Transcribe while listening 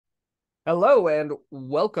Hello and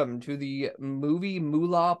welcome to the Movie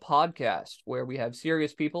Moolah Podcast, where we have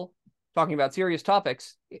serious people talking about serious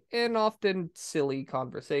topics and often silly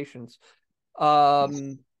conversations.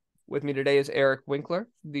 Um, with me today is Eric Winkler,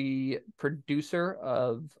 the producer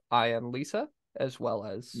of I Am Lisa, as well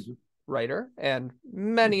as Mhm. writer and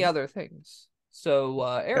many Mhm. other things. So,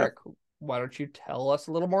 Yeah, Eric, why don't you tell us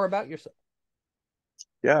a little more about yourself?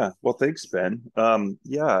 yeah. Well, thanks, Ben.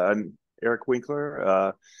 Yeah, I'm Eric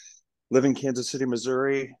Winkler, live in Kansas City,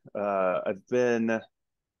 Missouri. I've been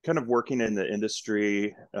kind of working in the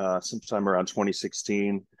industry sometime around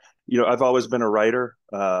 2016. I've always been a writer.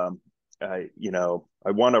 I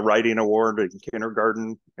won a writing award in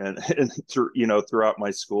kindergarten, and throughout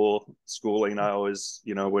my schooling, I always,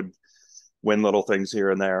 would win little things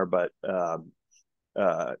here and there. But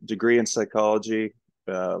degree in psychology,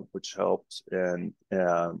 which helped, and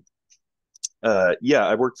yeah,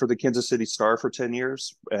 I worked for the Kansas City Star for 10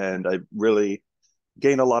 years, and I really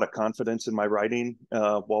gained a lot of confidence in my writing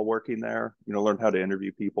while working there. Learned how to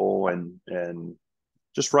interview people and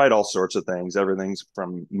just write all sorts of things. Everything's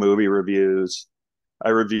from movie reviews. I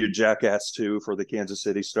reviewed Jackass 2 for the Kansas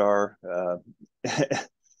City Star.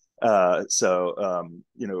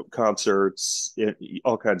 Concerts,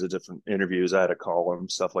 all kinds of different interviews. I had a column,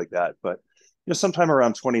 stuff like that. But sometime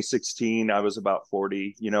around 2016, I was about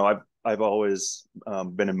 40. I've always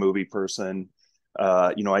been a movie person.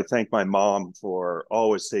 I thank my mom for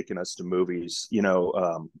always taking us to movies.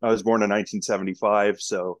 I was born in 1975,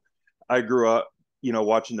 so I grew up,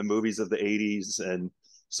 watching the movies of the 80s, and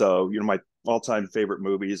so my all-time favorite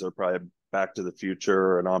movies are probably Back to the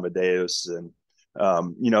Future and Amadeus, and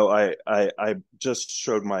I just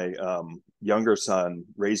showed my younger son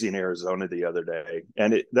Raising Arizona the other day,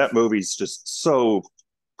 and that movie's just so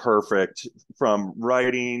perfect, from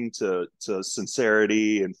writing to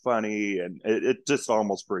sincerity and funny, and it just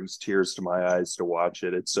almost brings tears to my eyes to watch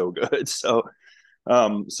it. It's so good. So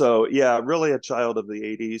yeah, really a child of the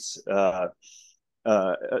 80s.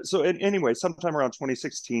 Anyway, sometime around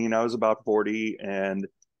 2016, I was about 40, and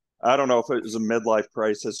I don't know if it was a midlife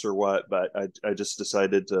crisis or what, but I just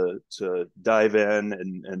decided to dive in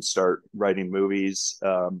and start writing movies.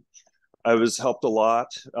 I was helped a lot.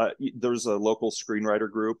 There was a local screenwriter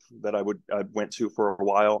group that I went to for a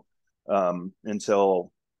while,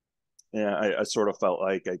 until, yeah, I sort of felt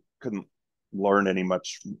like I couldn't learn any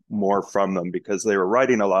much more from them because they were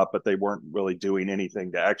writing a lot, but they weren't really doing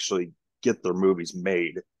anything to actually get their movies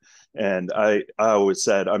made. And I always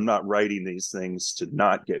said, I'm not writing these things to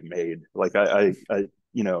not get made. Like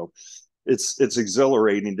it's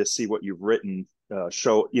exhilarating to see what you've written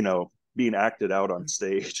show, being acted out on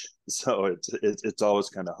stage. So it's always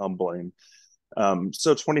kind of humbling.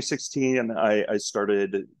 So 2016, I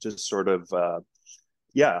started just sort of,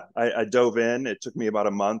 yeah, I dove in. It took me about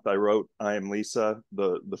a month. I wrote I Am Lisa.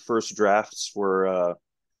 The first drafts were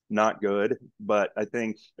not good, but I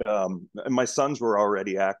think my sons were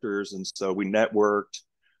already actors, and so we networked.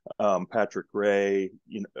 Patrick Ray,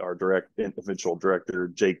 our eventual director,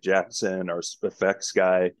 Jake Jackson, our effects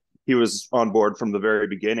guy. He was on board from the very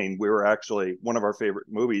beginning. We were actually, one of our favorite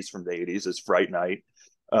movies from the 80s is Fright Night.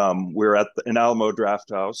 We were at an Alamo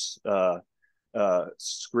Draft House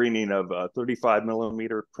screening of a 35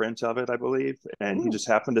 millimeter print of it, I believe. And he Ooh. just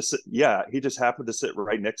happened to sit, yeah, he just happened to sit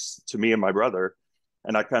right next to me and my brother.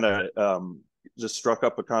 And I kind of just struck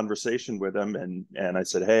up a conversation with him, and I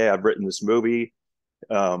said, hey, I've written this movie.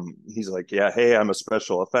 He's like, yeah, hey, I'm a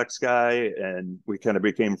special effects guy. And we kind of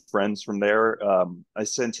became friends from there. I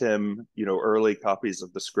sent him, early copies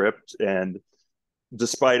of the script, and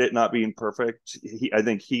despite it not being perfect, I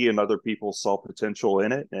think he and other people saw potential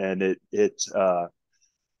in it, and it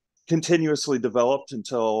continuously developed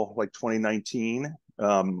until like 2019.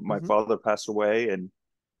 My Hmm. father passed away, and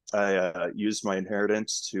I used my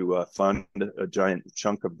inheritance to fund a giant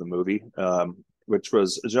chunk of the movie, which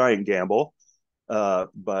was a giant gamble.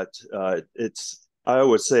 But it's, I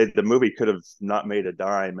always say the movie could have not made a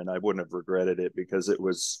dime, and I wouldn't have regretted it because it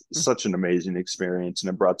was such an amazing experience, and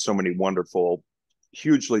it brought so many wonderful,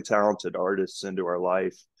 hugely talented artists into our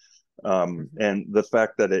life. And the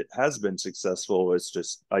fact that it has been successful is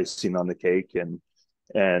just icing on the cake, and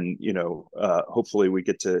hopefully we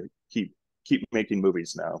get to keep making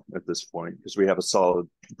movies now at this point, because we have a solid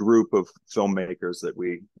group of filmmakers that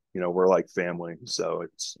we're like family. So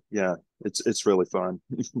it's really fun.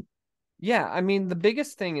 Yeah, I mean, the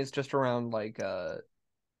biggest thing is just around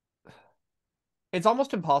it's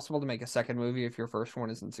almost impossible to make a second movie if your first one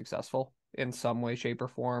isn't successful in some way, shape, or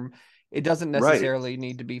form. It doesn't Right. necessarily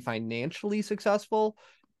need to be financially successful.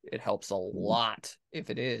 It helps a Mhm. lot if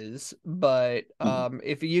it is, but Mhm.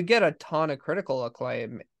 if you get a ton of critical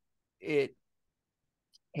acclaim, it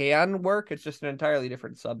can work. It's just an entirely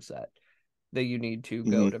different subset that you need to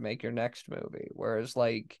go to make your next movie. Whereas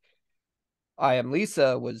like I Am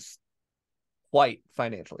Lisa was quite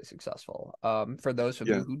financially successful. For those of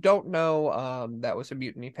you who don't know, that was a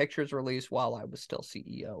Mutiny Pictures release while I was still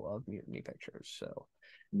CEO of Mutiny Pictures. So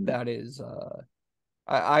that is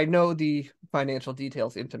I know the financial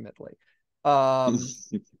details intimately. I'm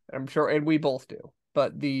sure, and we both do.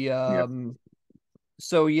 But the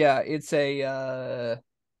so yeah, it's a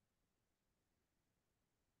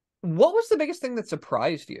what was the biggest thing that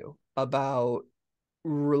surprised you about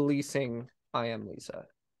releasing I Am Lisa?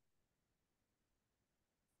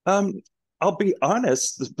 I'll be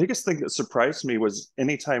honest, the biggest thing that surprised me was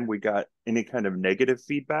anytime we got any kind of negative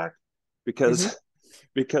feedback, because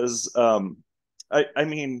because I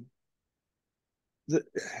mean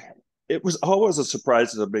it was always a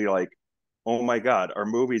surprise to be like, oh my God, our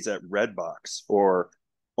movie's at Redbox, or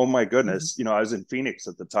oh my goodness, I was in Phoenix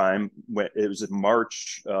at the time when it was in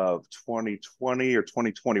March of 2020 or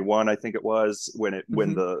 2021, I think it was, when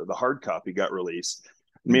the hard copy got released.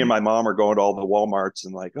 Me and my mom are going to all the Walmarts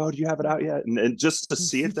and like, oh, do you have it out yet? And just to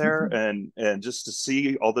see it there, and just to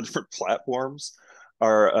see all the different platforms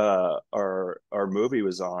our movie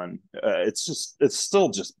was on, it still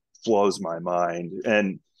just blows my mind.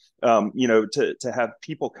 And to have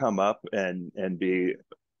people come up and be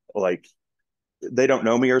like, they don't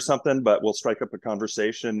know me or something, but we'll strike up a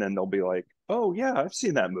conversation and they'll be like, oh yeah, I've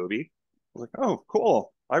seen that movie. I'm like, oh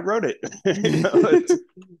cool, I wrote it.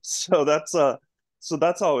 So that's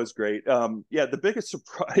always great. The biggest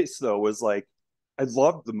surprise though was like, I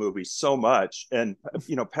loved the movie so much, and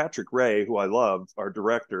Patrick Ray, who I love, our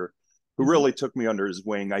director, who really took me under his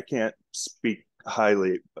wing. I can't speak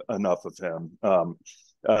highly enough of him.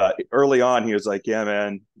 Early on, he was like, yeah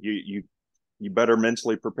man, you better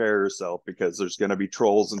mentally prepare yourself, because there's going to be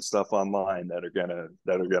trolls and stuff online that are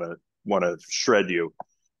gonna want to shred you.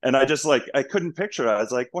 And I just like, I couldn't picture it. I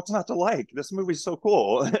was like, what's not to like? This movie's so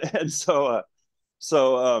cool. And so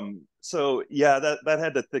yeah, that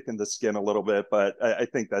had to thicken the skin a little bit, but I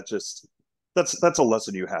think that's a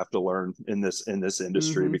lesson you have to learn in this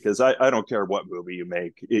industry, because I don't care what movie you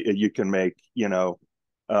make. You can make, the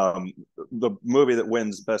movie that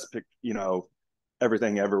wins best pick,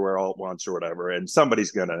 Everything Everywhere All at Once or whatever, and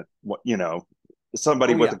somebody's gonna,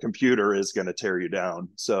 somebody with a computer is gonna tear you down.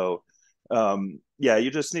 So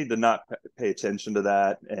you just need to not pay attention to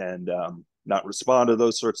that, and not respond to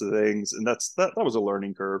those sorts of things. And that was a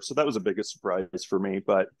learning curve. So that was the biggest surprise for me.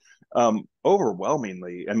 But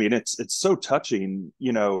overwhelmingly, I mean, it's so touching.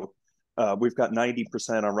 We've got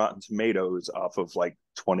 90% on Rotten Tomatoes off of like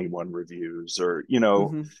 21 reviews, or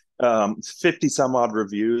 50 some odd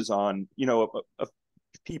reviews on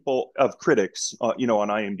people, of critics, on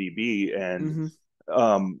IMDb, and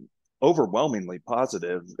overwhelmingly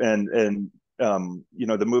positive. And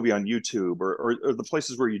the movie on YouTube, or the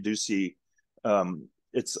places where you do see,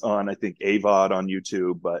 it's on, I think, AVOD on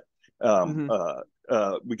YouTube, but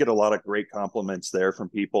we get a lot of great compliments there from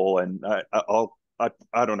people. And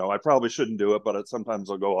I don't know, I probably shouldn't do it, but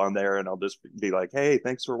sometimes I'll go on there and I'll just be like, hey,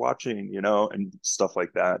 thanks for watching, and stuff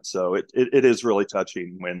like that. So it is really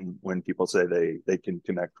touching when people say they can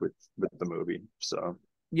connect with the movie. So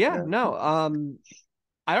no,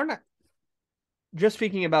 I don't know. Just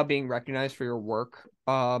speaking about being recognized for your work,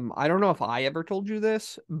 I don't know if I ever told you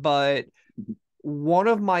this, but one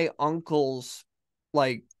of my uncle's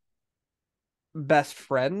like best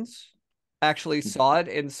friends actually saw it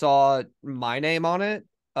and saw my name on it,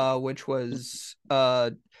 which was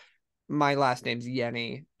my last name's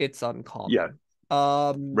Yenny. It's uncommon.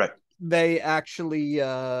 Right. They actually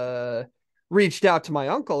reached out to my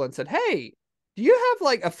uncle and said, hey, do you have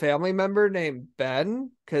like a family member named Ben?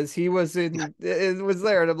 Because he was it was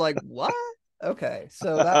there. And I'm like, what? Okay.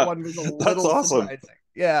 So that one was a little awesome. surprising.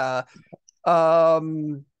 Yeah. I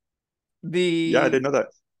didn't know that.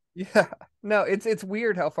 Yeah. No, it's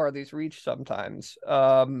weird how far these reach sometimes.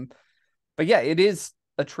 But yeah, it is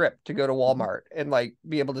a trip to go to Walmart and like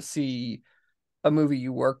be able to see a movie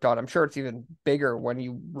you worked on. I'm sure it's even bigger when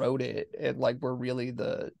you wrote it and like were really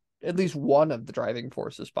at least one of the driving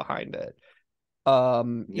forces behind it.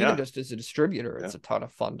 Even just as a distributor, it's a ton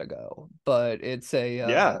of fun to go. But it's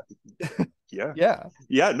a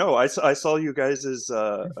no, I saw you guys as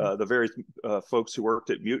the very folks who worked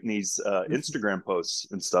at Mutiny's Instagram posts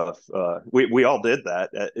and stuff. We all did that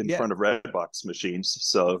in front of Redbox machines.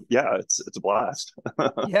 So yeah, it's a blast.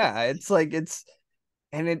 It's like it's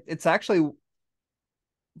actually,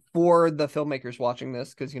 for the filmmakers watching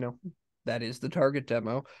this, because that is the target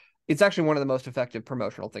demo, it's actually one of the most effective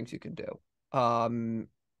promotional things you can do.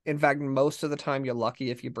 In fact, most of the time you're lucky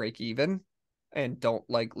if you break even and don't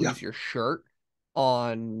like Yeah. lose your shirt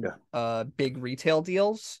on Yeah. big retail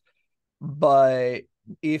deals. But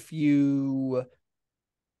if you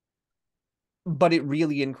but it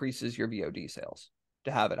really increases your VOD sales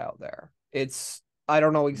to have it out there. I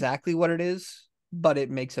don't know exactly what it is, but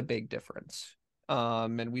it makes a big difference.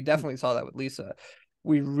 And we definitely saw that with Lisa.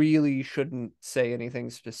 We really shouldn't say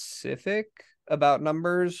anything specific about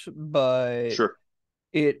numbers, but Sure.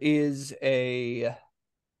 it is a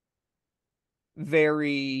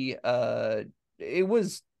very it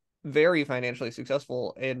was very financially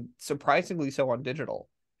successful and surprisingly so on digital,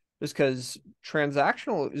 just because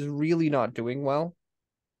transactional is really not doing well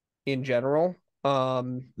in general,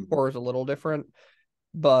 Mhm. or is a little different,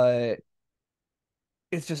 but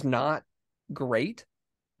it's just not great.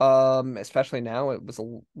 Especially now. It was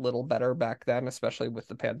a little better back then, especially with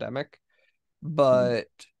the pandemic, Mhm. but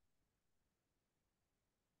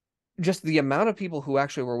just the amount of people who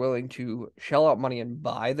actually were willing to shell out money and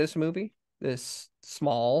buy this movie, this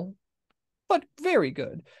small but very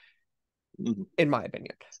good, Mhm. in my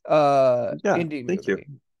opinion, Yeah. indie Thank you. movie.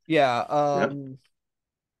 Yeah, Yeah.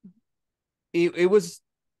 it was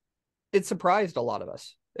it surprised a lot of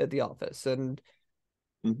us at the office. And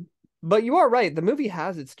Mhm. but you are right, the movie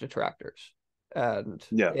has its detractors, and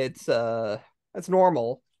Yeah. it's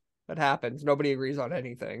normal. It happens. Nobody agrees on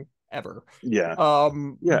anything ever. Yeah.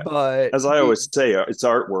 Yeah. But As I always say, it's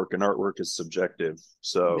artwork, and artwork is subjective.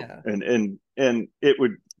 So, yeah, and it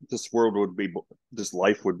would this world would be this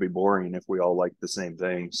life would be boring if we all liked the same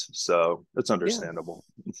things. So it's yeah, understandable.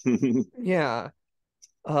 yeah.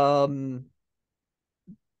 Um,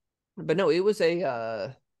 but no, it was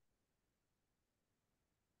a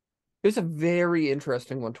very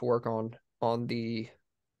interesting one to work on the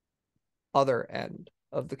other end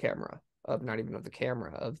of the camera, of not even of the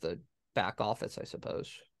camera, of the back office, I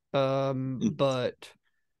suppose. But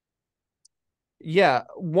yeah,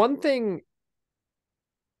 one thing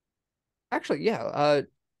actually, yeah,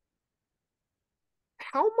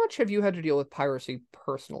 how much have you had to deal with piracy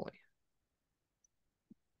personally?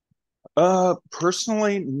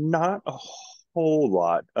 Personally, not a whole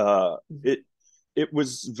lot. It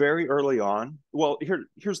was very early on. Well,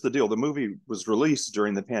 here's the deal. The movie was released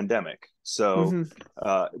during the pandemic. So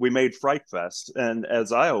Mm-hmm. we made Fright Fest. And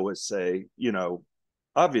as I always say,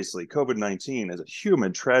 obviously COVID-19 is a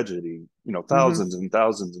human tragedy. Mm-hmm. Thousands and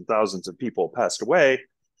thousands and thousands of people passed away.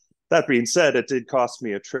 That being said, it did cost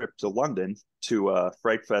me a trip to London to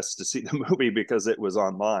Fright Fest to see the movie because it was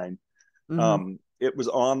online. Mm-hmm. It was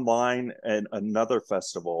online and another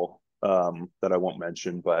festival that I won't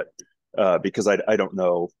mention, but because I don't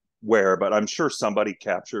know where, but I'm sure somebody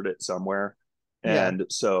captured it somewhere. Yeah. And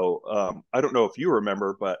so I don't know if you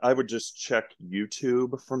remember, but I would just check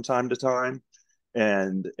YouTube from time to time,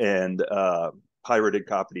 and pirated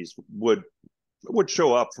copies would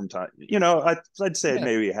show up from time. I'd say Yeah.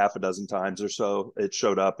 maybe half a dozen times or so it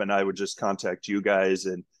showed up, and I would just contact you guys.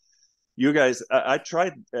 And you guys, I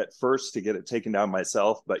tried at first to get it taken down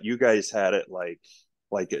myself, but you guys had it like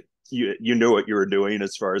it you knew what you were doing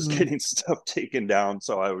as far as Mm. getting stuff taken down.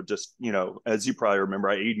 So I would just, as you probably remember,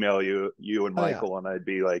 I email you and Oh yeah. Michael, and I'd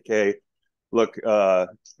be like, hey, look,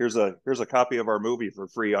 here's a copy of our movie for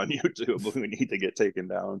free on YouTube. We need to get taken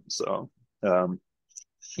down. So um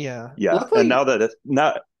Yeah. yeah. And Luckily, now that it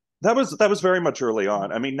not that was very much early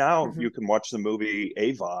on. I mean, now mhm. you can watch the movie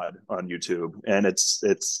AVOD on YouTube, and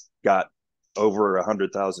it's got over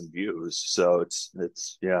 100,000 views. So it's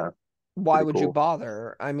yeah, Why pretty would you cool.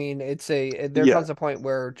 bother? I mean, there Yeah. comes a point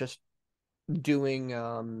where just doing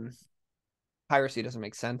piracy doesn't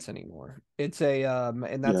make sense anymore. And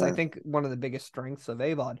that's, I Yeah. think, one of the biggest strengths of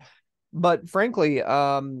AVOD. But frankly,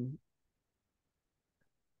 the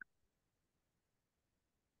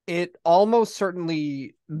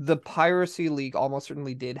piracy leak almost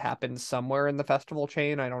certainly did happen somewhere in the festival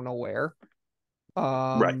chain. I don't know where.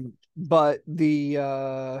 Right. But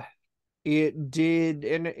it did,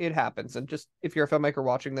 and it happens. And just if you're a filmmaker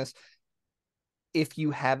watching this, if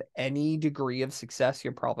you have any degree of success,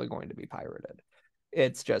 you're probably going to be pirated.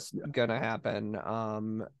 It's just Yeah. gonna happen.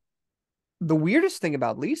 The weirdest thing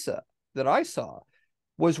about Lisa that I saw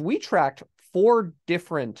was we tracked 4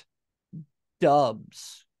 different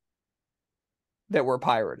dubs that were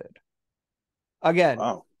pirated. Again,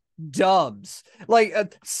 Wow. dubs. Like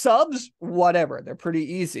subs, whatever. They're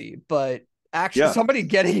pretty easy, but actually Yeah. somebody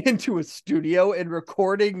getting into a studio and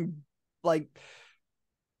recording like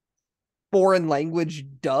foreign language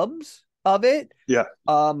dubs of it. Yeah.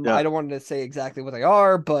 I Yeah. don't want to say exactly what they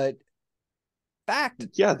are, but fact,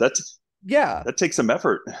 Yeah. yeah. That takes some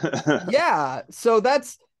effort. Yeah. So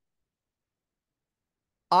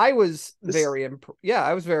I was This,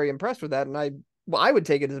 I was very impressed with that, and I would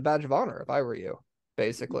take it as a badge of honor if I were you,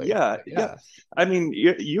 basically. yeah, But yeah. yeah. I mean,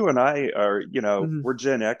 you and I are, Mhm. we're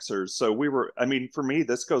Gen Xers, so we were. I mean, for me,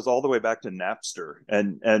 this goes all the way back to Napster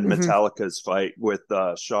and Mhm. Metallica's fight with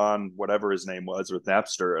Sean, whatever his name was, with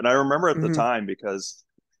Napster. And I remember at the Mhm. time because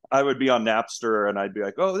I would be on Napster and I'd be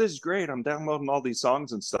like, "Oh, this is great! I'm downloading all these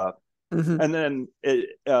songs and stuff." Mhm. And then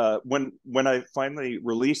when I finally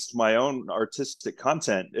released my own artistic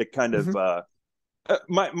content, it kind of Mhm.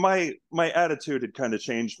 my attitude had kind of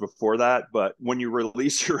changed before that, but when you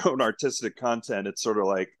release your own artistic content, it's sort of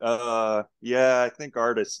like, yeah, I think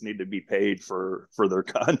artists need to be paid for their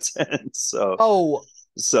content. Oh,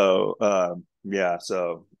 Yeah,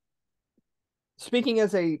 so speaking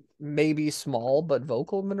as a maybe small but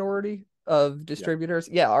vocal minority of yeah, distributors,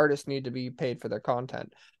 yeah, artists need to be paid for their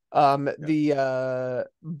content. yeah,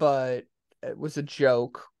 But it was a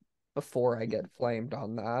joke before I get flamed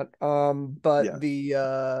on that. But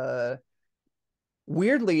yeah.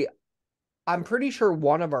 weirdly, I'm pretty sure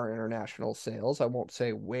one of our international sales, I won't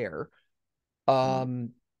say where, Mm. um,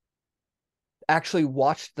 actually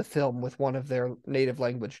watched the film with one of their native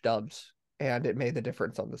language dubs, and it made the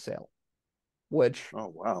difference on the sale, which Oh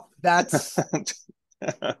wow. that's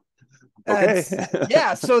Okay. That's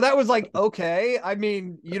yeah, so that was like, okay. I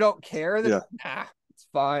mean, you don't care that Yeah, nah, it's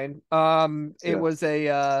fine. It yeah, was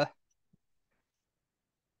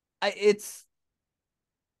it's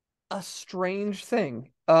a strange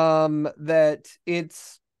thing. That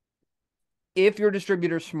it's if your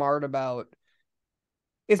distributor's smart about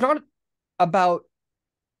it's not about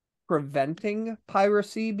preventing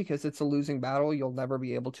piracy because it's a losing battle. You'll never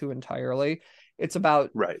be able to entirely. It's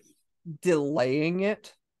about right. delaying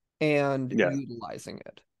it and Yeah, utilizing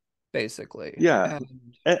it, basically. yeah. And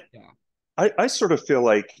And yeah. I sort of feel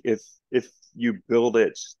like if you build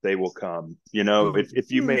it, they will come.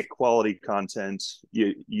 If you Mhm. make quality content,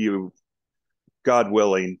 you God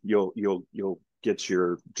willing, you'll get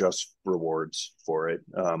your just rewards for it.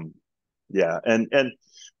 Yeah, and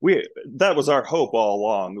we that was our hope all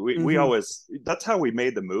along. We Mhm. always that's how we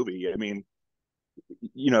made the movie. I mean,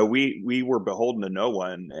 we were beholden to no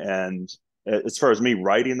one, and as far as me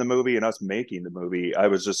writing the movie and us making the movie, I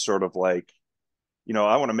was just sort of like,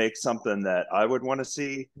 I want to make something that I would want to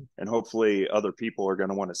see, and hopefully other people are going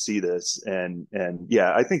to want to see this. And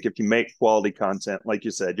yeah, I think if you make quality content, like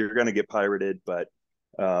you said, you're going to get pirated, but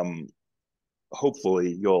um,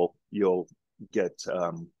 hopefully you'll get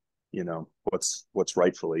what's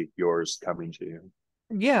rightfully yours coming to you.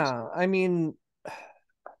 Yeah, I mean,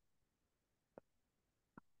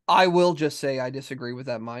 I will just say I disagree with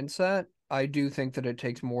that mindset. I do think that it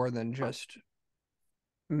takes more than just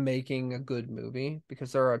making a good movie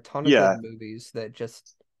because there are a ton of good Yeah, movies that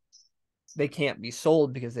just they can't be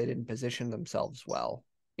sold because they didn't position themselves well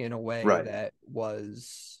in a way right, that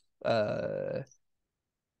was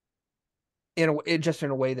just in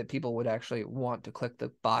a way that people would actually want to click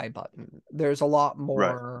the buy button. There's a lot right,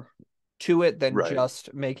 more to it than right.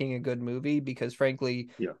 just making a good movie because frankly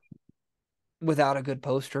Yeah, without a good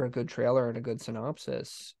poster, a good trailer, and a good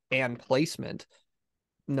synopsis and placement,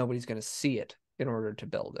 nobody's going to see it in order to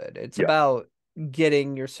build it. It's yeah, about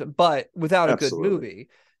getting your, but without a good absolutely. movie,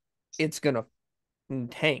 it's going to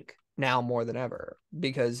tank now more than ever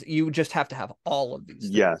because you just have to have all of these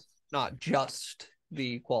Yeah. things, not just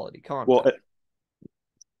the quality Well, content.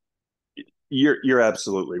 you're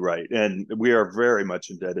absolutely right, and we are very much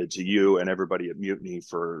indebted to you and everybody at Mutiny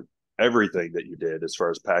for everything that you did as far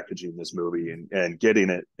as packaging this movie and getting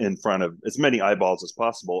it in front of as many eyeballs as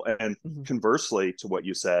possible. And Mhm. conversely to what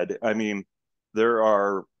you said, I mean, there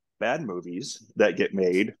are bad movies that get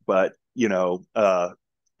made, but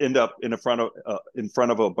end up in front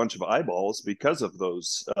of a bunch of eyeballs because of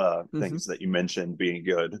those Mhm. things that you mentioned being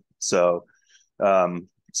good. So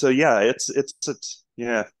yeah, it's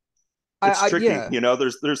yeah, it's tricky. Yeah.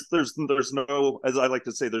 There's no, as I like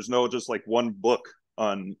to say, there's no just like one book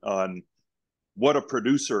on what a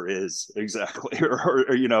producer is exactly, or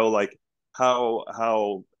like how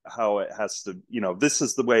it has to, this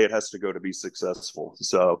is the way it has to go to be successful.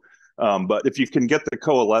 So, but if you can get the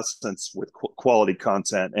coalescence with quality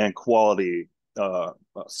content and quality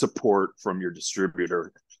support from your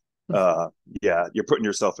distributor, uh, yeah, you're putting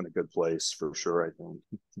yourself in a good place for sure, I think.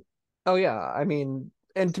 Oh yeah. I mean,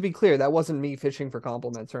 and to be clear, that wasn't me fishing for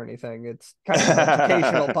compliments or anything. It's kind of an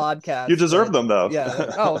educational You podcast deserve that them though. yeah,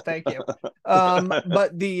 oh, thank you.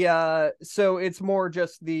 But the so it's more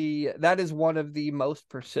just that is one of the most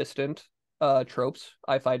persistent tropes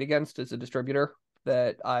I fight against as a distributor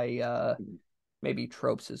that I maybe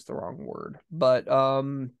tropes is the wrong word, but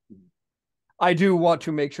I do want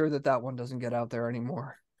to make sure that that one doesn't get out there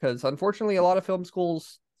anymore, because unfortunately a lot of film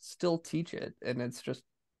schools still teach it, and it's just,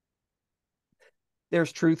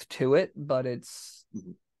 there's truth to it, but it's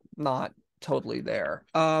not totally there.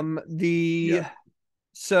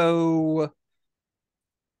 So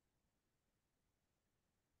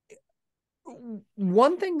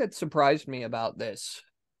one thing that surprised me about this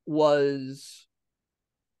was,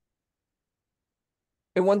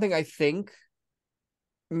 and one thing I think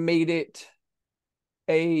made it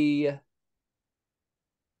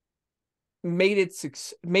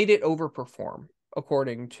overperform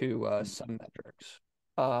according to some metrics,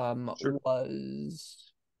 Sure.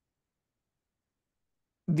 was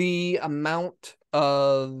the amount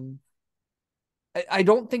of, I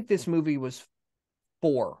don't think this movie was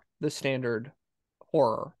for the standard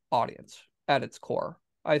horror audience at its core.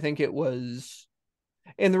 I think it was,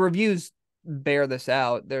 and the reviews bear this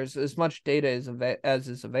out, there's as much data as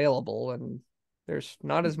is available, and there's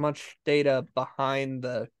not as much data behind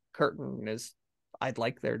the curtain as I'd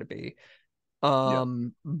like there to be. Yeah.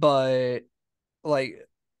 But like,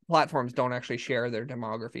 platforms don't actually share their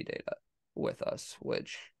demography data with us,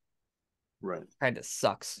 which Right. kind of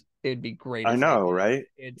sucks. It'd be great I if they know, did. right?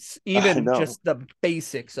 It's I even know. just the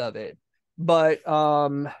basics of it. But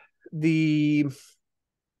the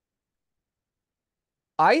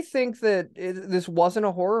I think that this wasn't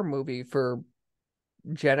a horror movie for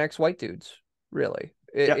Gen X white dudes, really.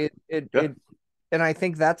 Yeah. Yeah. And I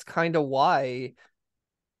think that's kind of why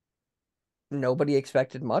nobody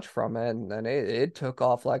expected much from it, and then it took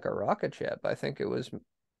off like a rocket ship. I think it was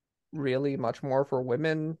really much more for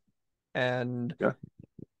women and, Yeah.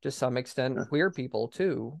 to some extent, Yeah. queer people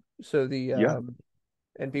too. So the Yeah.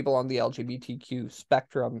 and people on the LGBTQ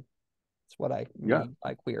spectrum. That's what I Yeah. mean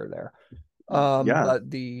by queer there. Yeah.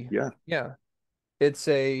 But Yeah. yeah, it's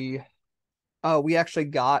a we actually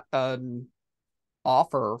got an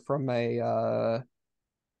offer from a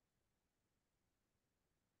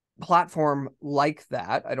platform like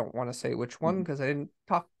that. I don't want to say which one because I didn't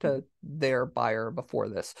talk to their buyer before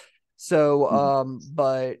this. So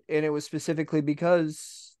but, and it was specifically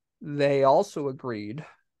because they also agreed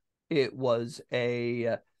it was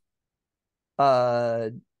a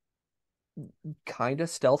kind of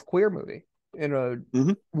stealth queer movie in a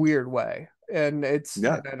Mm-hmm. weird way. And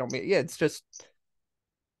Yeah. I don't mean, yeah, it's just,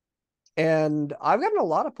 and I've gotten a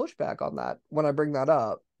lot of pushback on that when I bring that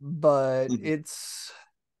up, but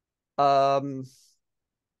Mm-hmm. um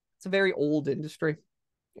it's a very old industry,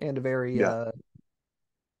 and a very Yeah.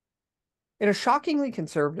 and a shockingly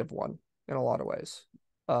conservative one in a lot of ways.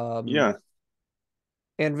 Um Yeah.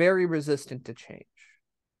 and very resistant to change.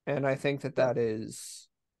 And I think that Yeah. that is,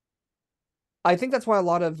 I think that's why a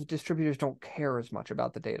lot of distributors don't care as much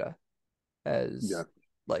about the data Yeah. as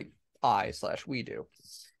like we do.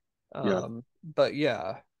 Yeah. But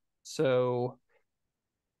yeah, so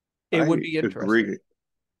it would I be interesting. agree.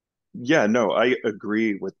 Yeah, no, I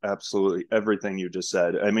agree with absolutely everything you just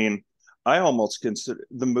said. I mean, I almost consider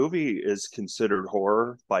the movie is considered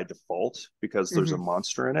horror by default because there's a Mm-hmm.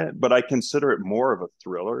 monster in it, but I consider it more of a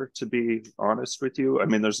thriller, to be honest with you. I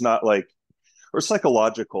mean, there's not like, or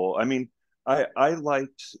psychological. I mean, I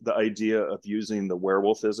liked the idea of using the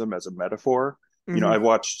werewolfism as a metaphor. You know, Mm-hmm. I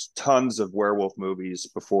watched tons of werewolf movies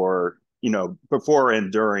before, before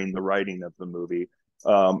and during the writing of the movie.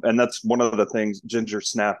 And that's one of the things. Ginger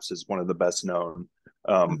Snaps is one of the best known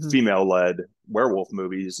Mm-hmm. female-led werewolf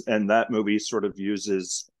movies, and that movie sort of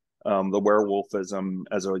uses the werewolfism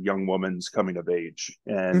as a young woman's coming of age.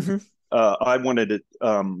 And Mm-hmm. I wanted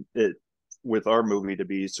it with our movie to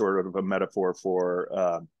be sort of a metaphor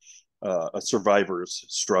for a survivor's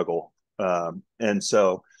struggle. And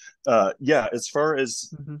so, yeah, as far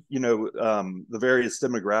as Mm-hmm. the various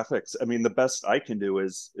demographics, I mean, the best I can do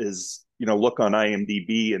is look on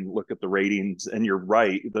IMDb and look at the ratings. And you're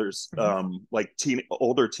right, there's Mm-hmm. like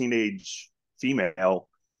older teenage female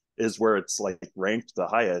is where it's like ranked the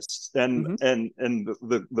highest, and Mm-hmm.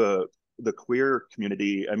 the queer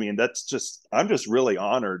community. I mean, I'm just really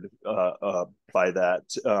honored by that.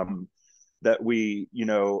 That we,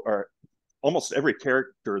 are almost every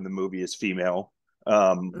character in the movie is female.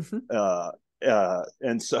 Um, Mm-hmm.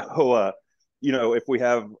 and so, if we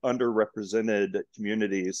have underrepresented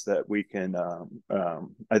communities that we can,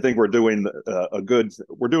 I think we're doing a good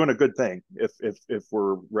thing if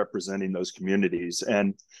we're representing those communities.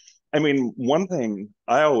 And I mean, one thing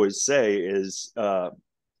I always say is,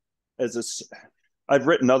 as a, I've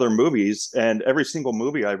written other movies, and every single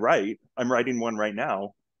movie I write, I'm writing one right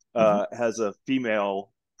now, Mm-hmm. has a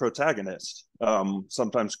female protagonist.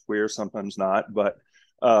 Sometimes queer, sometimes not. But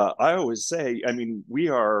I always say, I mean,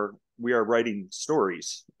 are writing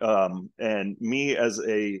stories. And me as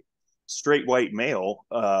a straight white male,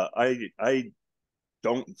 I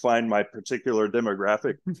don't find my particular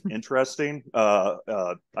demographic interesting.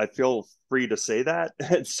 I feel free to say that.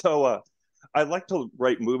 And so I like to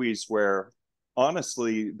write movies where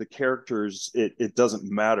honestly the characters, it doesn't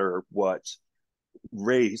matter what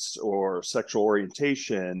race or sexual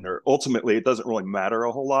orientation, or ultimately it doesn't really matter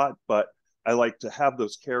a whole lot, but I like to have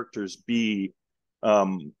those characters be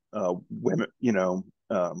women, you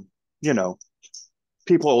know,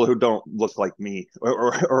 people who don't look like me,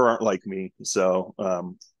 or aren't like me. So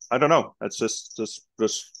I don't know. That's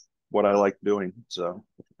just what I like doing. So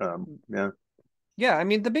yeah. Yeah, I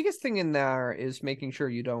mean, the biggest thing in there is making sure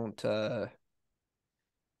you don't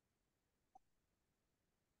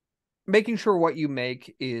making sure what you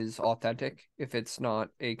make is authentic if it's not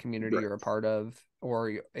a community Right. you're a part of or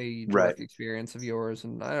a Right. direct experience of yours.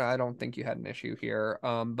 And I don't think you had an issue here.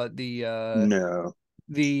 But No.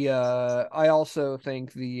 I also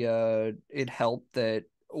think it helped that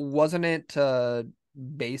wasn't it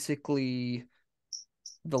basically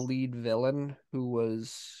the lead villain who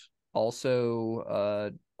was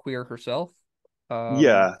also queer herself. Um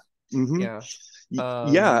Yeah. Hmm. yeah.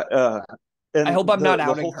 Yeah. Um I And hope I'm not the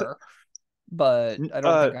outing whole thing. her, but I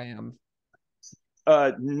don't think I am.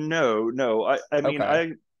 No. I mean,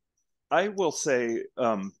 Okay. I will say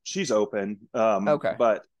she's open, Okay.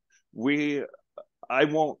 but we I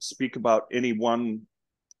won't speak about any one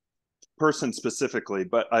person specifically,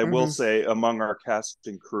 but I will Hmm. say among our cast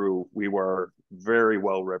and crew, we were very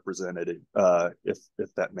well represented,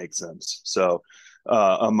 if that makes sense. So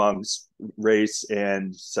amongst race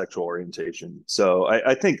and sexual orientation. So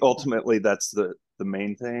I think ultimately that's the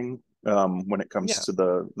main thing when it comes Yeah. to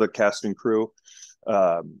the cast and crew.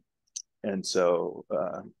 Um, and so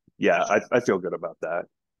yeah, I feel good about that.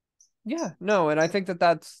 Yeah. No, and I think that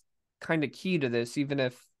that's kind of key to this, even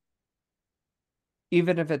if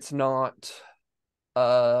it's not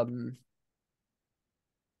um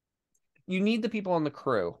you need the people on the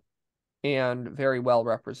crew and very well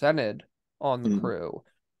represented on the Mhm. crew,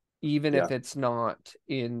 even Yeah. if it's not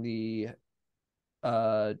in the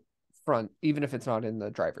uh front, even if it's not in the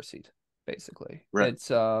driver's seat, basically. Right. It's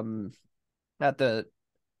at the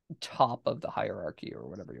top of the hierarchy or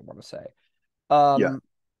whatever you want to say. Yeah. Um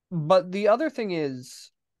but the other thing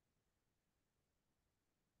is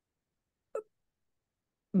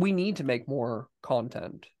we need to make more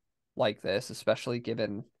content like this, especially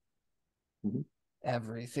given Mhm.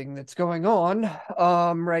 everything that's going on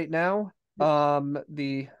right now. Yeah.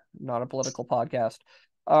 The not a political podcast.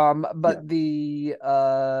 Yeah. But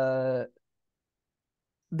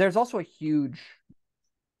there's also a huge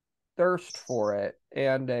thirst for it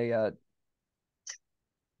and a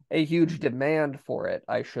huge demand for it,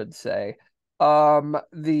 I should say.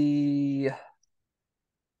 The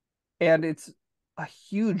and it's a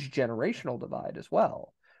huge generational divide as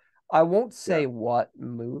well. I won't Yeah. say what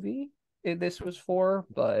movie this was for,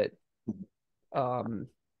 but um,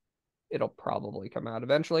 it'll probably come out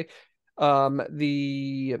eventually.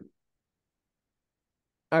 The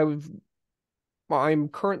I've I'm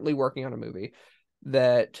currently working on a movie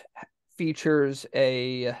that features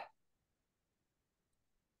a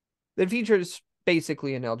that features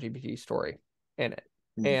basically an LGBT story in it,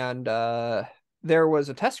 Mhm. and there was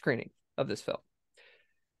a test screening of this film,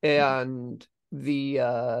 Mhm. and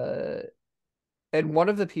and one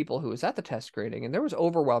of the people who was at the test screening, and there was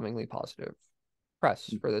overwhelmingly positive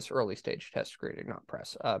press for this early stage test screening, not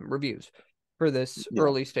press, reviews for this Yeah.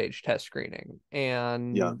 early stage test screening. Yeah.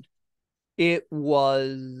 And it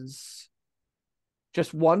was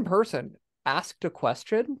just one person asked a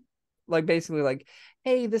question, like basically like,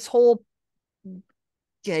 hey, this whole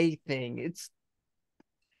gay thing,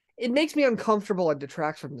 it makes me uncomfortable and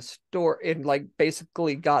detracts from the story, and like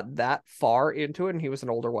basically got that far into it. And he was an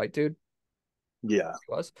older white dude. Yeah.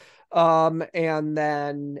 He was. And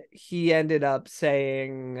then he ended up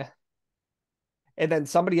saying, and then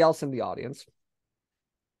somebody else in the audience,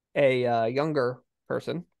 a younger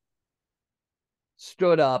person,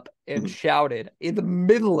 stood up and Mhm. shouted in the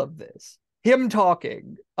middle of this, him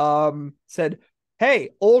talking, said, "Hey,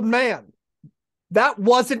 old man, that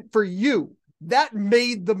wasn't for you. That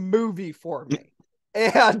made the movie for me."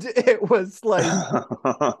 And it was like,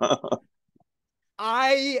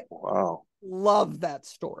 I Wow. love that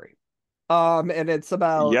story. And it's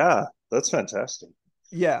about, Yeah, that's fantastic.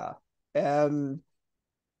 yeah, and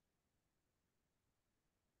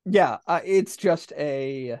yeah, it's just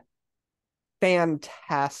a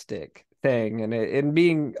fantastic thing, and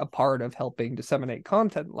being a part of helping disseminate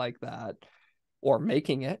content like that or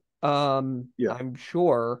making it, Yeah. I'm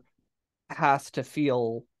sure has to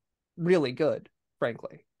feel really good,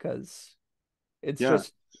 frankly, because it's Yeah,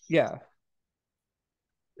 just, yeah.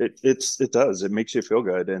 it does. It makes you feel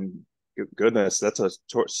good, and goodness, that's a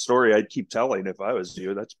story I'd keep telling if I was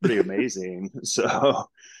you. That's pretty amazing. So,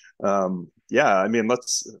 yeah, I mean,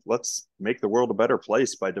 let's make the world a better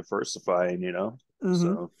place by diversifying. Hmm.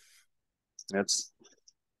 So that's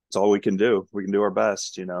all we can do. We can do our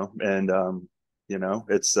best, and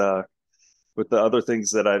it's with the other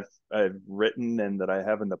things that I've written and that I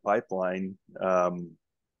have in the pipeline.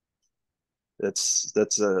 That's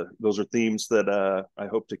those are themes that I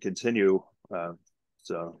hope to continue.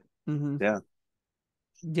 So Hmm. yeah,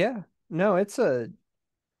 Yeah. No, it's a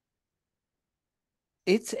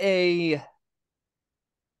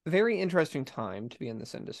very interesting time to be in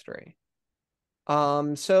this industry.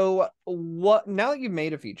 So what now that you've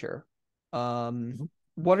made a feature,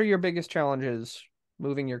 what are your biggest challenges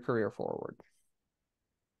moving your career forward?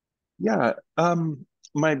 yeah.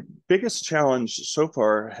 My biggest challenge so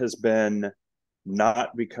far has been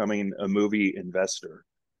not becoming a movie investor,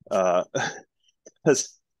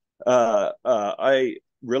 because I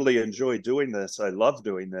really enjoy doing this. I love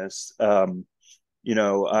doing this. I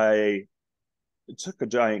took a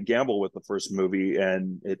giant gamble with the first movie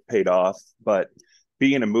and it paid off, but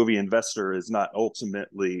being a movie investor is not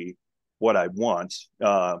ultimately what I want,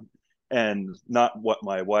 and not what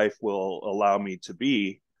my wife will allow me to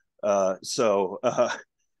be. So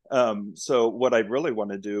what I really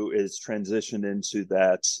want to do is transition into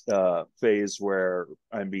that phase where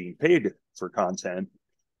I'm being paid for content.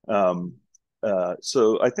 Um,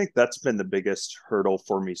 so I think that's been the biggest hurdle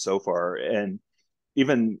for me so far. And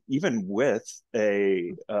even with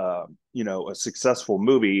a successful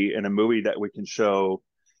movie and a movie that we can show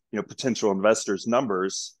potential investors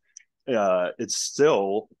numbers, it's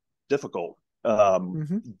still difficult. Hmm.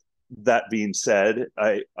 That being said,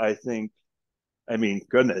 I think, I mean,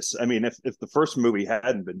 goodness, I mean, if the first movie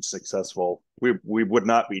hadn't been successful, we would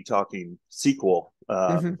not be talking sequel.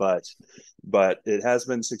 Hmm. But it has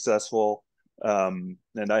been successful, and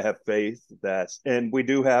I have faith that, and we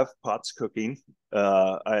do have pots cooking.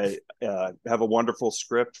 I have a wonderful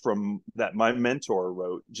script from that my mentor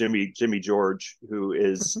wrote, Jimmy George, who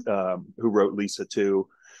wrote Lisa 2.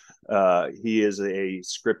 He is a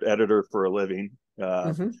script editor for a living.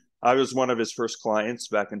 Hmm. I was one of his first clients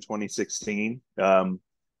back in 2016.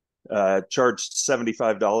 Charged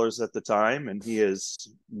 $75 at the time, and he is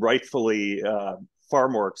rightfully far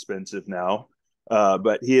more expensive now.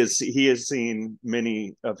 But he has seen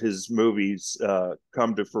many of his movies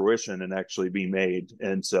come to fruition and actually be made,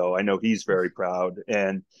 and so I know he's very proud.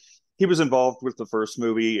 And he was involved with the first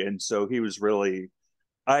movie, and so he was really.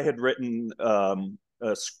 I had written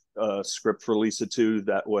a script for Lisa 2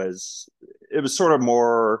 that was it was sort of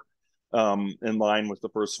more in line with the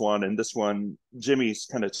first one, and this one Jimmy's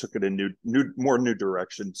kind of took it in new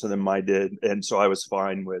directions than I did, and so I was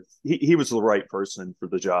fine with he was the right person for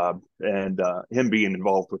the job, and him being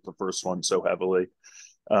involved with the first one so heavily.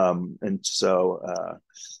 And so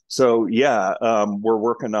yeah, we're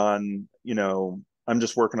working on I'm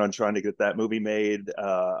just working on trying to get that movie made.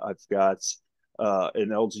 I've got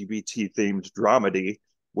an LGBT themed dramedy,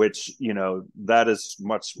 which that is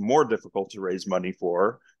much more difficult to raise money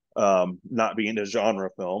for, not being a genre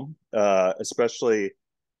film, especially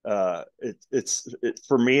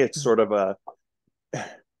for me it's sort of a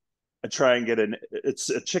try and get it's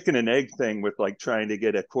a chicken and egg thing with like trying to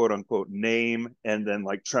get a quote unquote name and then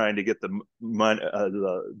like trying to get the money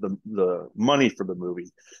the money for the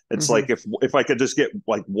movie. It's Hmm. like if I could just get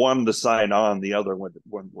like one to sign on, the other one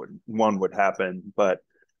would happen. But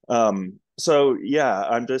so yeah,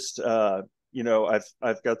 I'm just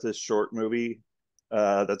I've got this short movie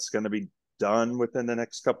that's going to be done within the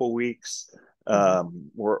next couple of weeks. Hmm.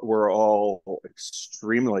 We're all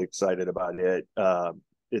extremely excited about it. I'm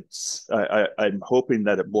hoping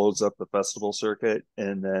that it blows up the festival circuit,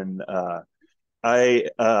 and then I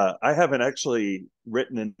haven't actually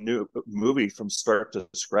written a new movie from start to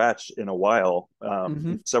scratch in a while,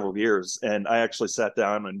 Hmm. in several years, and I actually sat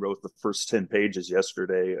down and wrote the first 10 pages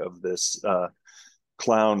yesterday of this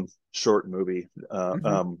clown short movie,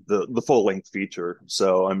 Hmm. the full length feature.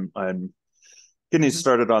 So I'm getting Hmm.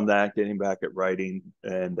 started on that, getting back at writing,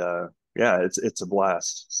 and yeah, it's a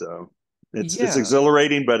blast. So it's Yeah.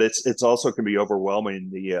 exhilarating, but it's also can be overwhelming,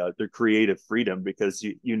 the creative freedom, because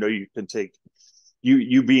you can take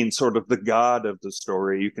you being sort of the god of the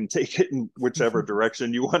story, you can take it in whichever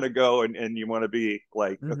direction you want to go, and you want to be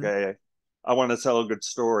like, Hmm. okay, I want to tell a good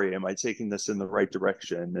story. Am I taking this in the right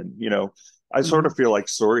direction? And I sort Hmm. of feel like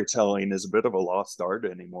storytelling is a bit of a lost art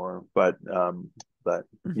anymore. But Hmm.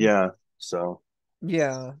 yeah, so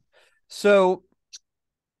Yeah. So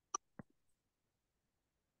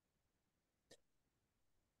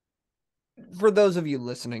for those of you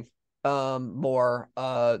listening,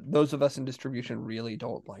 those of us in distribution really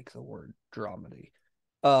don't like the word dramedy.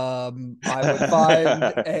 I would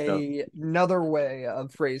find another way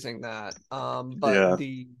of phrasing that. But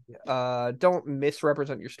don't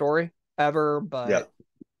misrepresent your story ever, but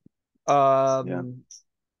and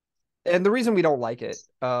the reason we don't like it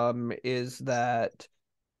is that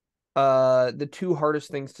the two hardest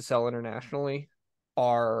things to sell internationally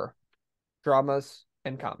are dramas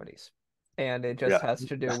and comedies. And it just has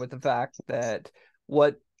to do with the fact that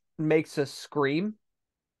what makes us scream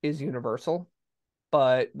is universal,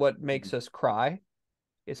 but what makes us cry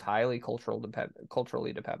is highly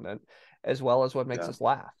culturally dependent, as well as what makes us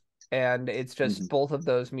laugh. And it's just both of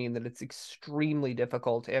those mean that it's extremely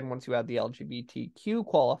difficult. And once you add the LGBTQ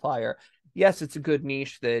qualifier, yes, it's a good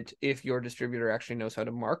niche that if your distributor actually knows how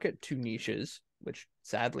to market to niches, which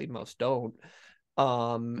sadly most don't,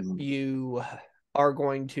 you are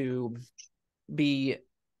going to be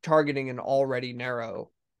targeting an already narrow.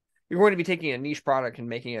 You're going to be taking a niche product and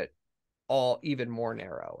making it all even more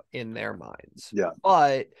narrow in their minds.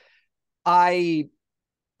 But I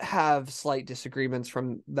have slight disagreements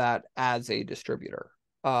from that as a distributor.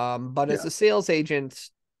 But as a sales agent,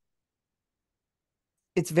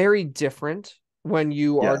 it's very different when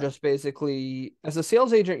you are just basically, as a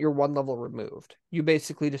sales agent, you're one level removed. You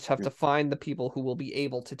basically just have to find the people who will be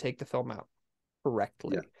able to take the film out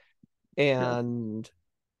correctly. And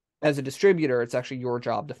as a distributor, it's actually your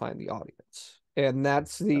job to find the audience. And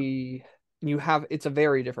that's it's a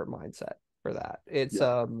very different mindset for that. It's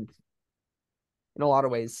in a lot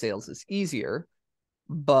of ways sales is easier,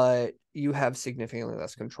 but you have significantly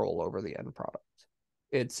less control over the end product.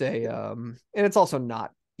 It's and it's also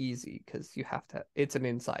not easy because it's an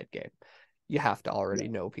inside game. You have to already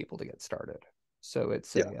know people to get started. So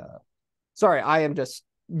it's sorry, I am just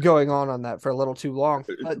going on that for a little too long.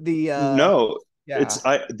 But no,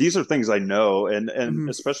 these are things I know, and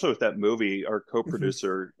especially with that movie, our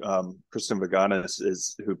co-producer Kristen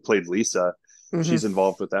Vaganis who played Lisa. She's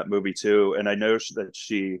involved with that movie too, and I know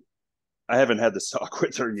that I haven't had this talk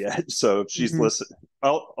with her yet, so if she's listening,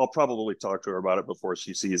 I'll probably talk to her about it before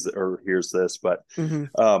she sees or hears this. But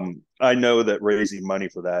I know that raising money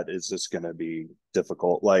for that is just going to be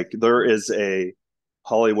difficult. Like, there is a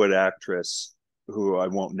Hollywood actress who I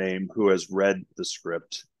won't name who has read the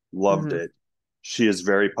script, loved it. She is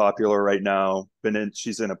very popular right now.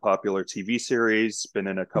 She's in a popular TV series, been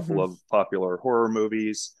in a couple of popular horror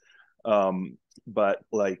movies. But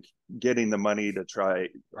like, getting the money to try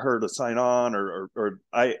her to sign on, or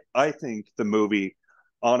I think the movie,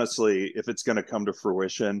 honestly, if it's going to come to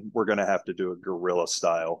fruition, we're going to have to do a guerrilla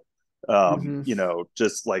style,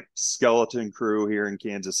 just like skeleton crew here in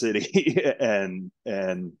Kansas City and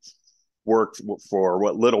worked for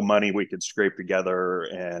what little money we could scrape together,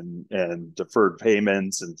 and deferred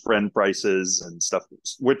payments and friend prices and stuff,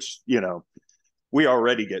 which, we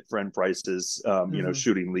already get friend prices,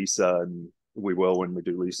 shooting Lisa, and we will when we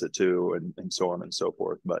do Lisa too, and so on and so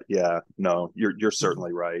forth. But you're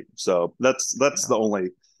certainly right. So that's the only,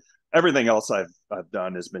 everything else I've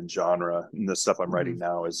done has been genre, and the stuff I'm writing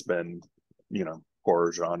now has been,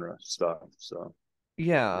 horror genre stuff. So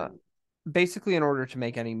basically, in order to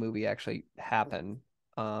make any movie actually happen,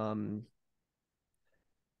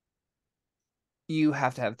 you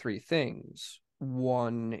have to have three things.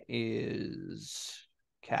 One is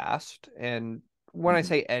cast, and when I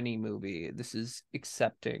say any movie, this is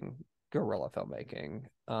accepting guerrilla filmmaking.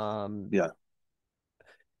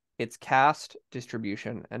 It's cast,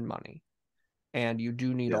 distribution, and money. And you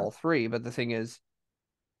do need all three, but the thing is,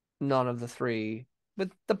 none of the three,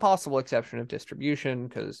 with the possible exception of distribution,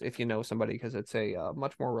 because if you know somebody, because it's a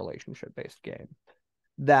much more relationship-based game,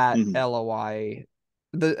 that LOI,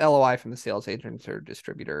 the LOI from the sales agent or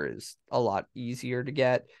distributor is a lot easier to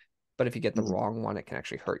get. But if you get the wrong one, it can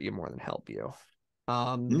actually hurt you more than help you.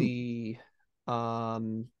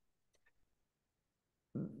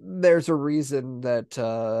 There's a reason that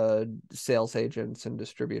sales agents and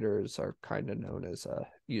distributors are kind of known as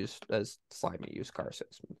slimy used car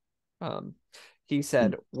salesmen. He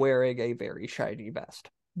said wearing a very shiny vest,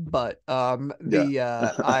 but I'm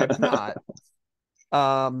not.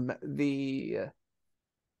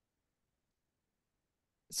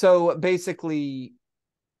 So basically,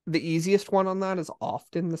 the easiest one on that is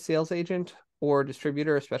often the sales agent or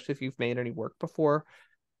distributor, especially if you've made any work before,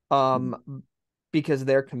 because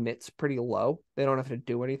their commit's pretty low. They don't have to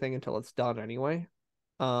do anything until it's done anyway,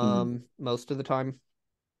 most of the time.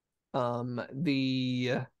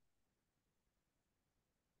 The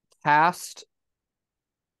cast,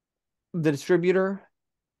 the distributor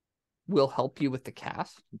will help you with the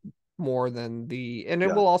cast, more than and it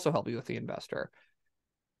Yeah. will also help you with the investor,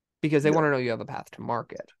 because they Yeah. want to know you have a path to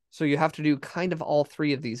market. So you have to do kind of all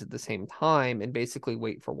three of these at the same time and basically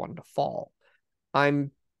wait for one to fall.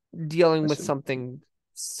 I'm dealing I with see. something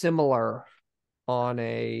similar on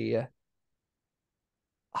a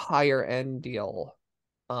higher end deal,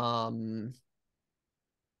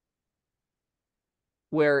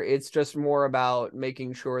 where it's just more about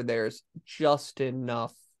making sure there's just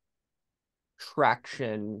enough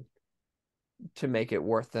traction to make it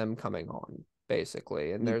worth them coming on,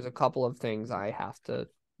 basically. And there's a couple of things I have to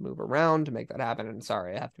move around to make that happen. And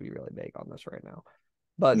sorry, I have to be really vague on this right now.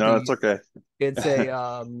 But No, it's okay. it's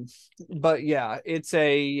a but yeah, it's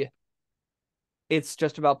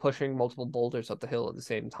just about pushing multiple boulders up the hill at the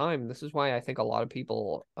same time. This is why I think a lot of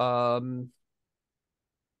people,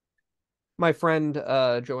 my friend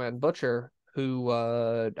Joanne Butcher, who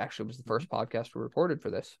actually was the first podcast we recorded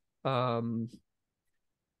for this,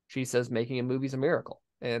 she says making a movie's a miracle,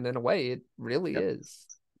 and in a way it really Yep. is.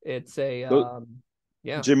 It's a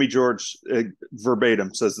yeah. Jimmy George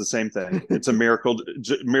verbatim says the same thing. It's a miracle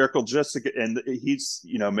just to get. And he's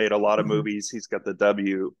made a lot of movies. He's got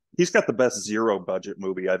the best zero budget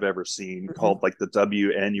movie I've ever seen, called like the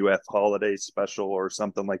WNUF Holiday Special or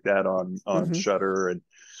something like that on Shudder. And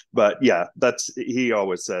but yeah, he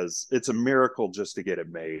always says it's a miracle just to get it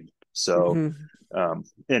made. So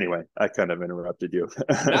anyway, I kind of interrupted you.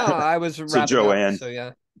 No, I was So wrapping up. Joanne, So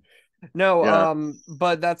yeah. No, yeah,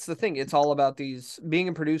 but that's the thing. It's all about being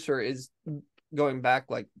a producer is going back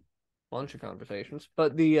like a bunch of conversations.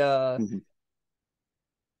 But being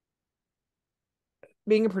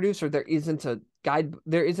a producer, there isn't a guide,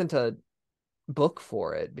 there isn't a book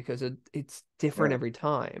for it, because it's different yeah. every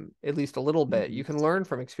time, at least a little bit. You can learn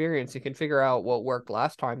from experience. You can figure out what worked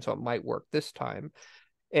last time, so it might work this time.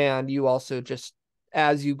 And you also just,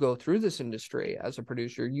 as you go through this industry as a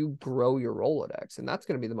producer, you grow your Rolodex, and that's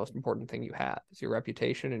going to be the most important thing you have, is your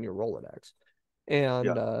reputation and your Rolodex. And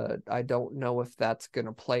I don't know if that's going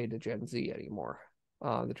to play to Gen Z anymore,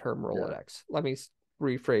 the term Rolodex. Let me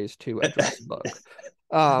rephrase to address the book.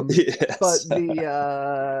 Yes. But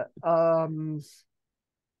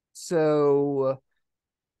so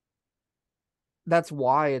that's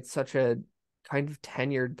why it's such a kind of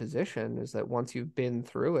tenured position, is that once you've been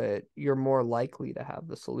through it, you're more likely to have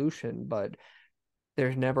the solution, but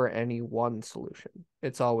there's never any one solution.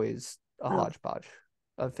 It's always a hodgepodge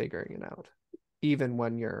of figuring it out, even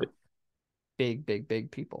when you're big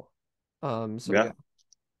people. So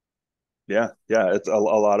yeah. It's a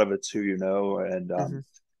lot of it's who you know. And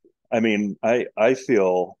I mean, I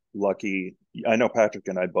feel lucky. I know Patrick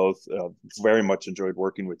and I both very much enjoyed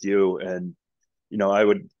working with you, and I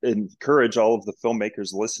would encourage all of the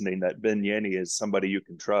filmmakers listening that Ben Yanni is somebody you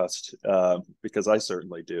can trust, because I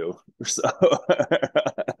certainly do. So,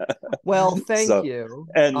 well, thank you.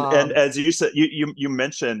 And as you said, you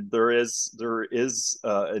mentioned there is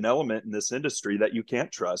an element in this industry that you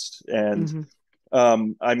can't trust, and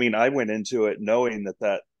I mean, I went into it knowing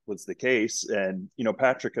that was the case, and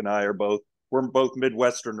Patrick and I we're both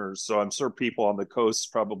Midwesterners, so I'm sure people on the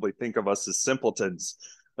coast probably think of us as simpletons.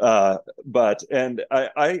 But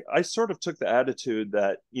I sort of took the attitude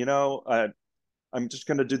that I'm just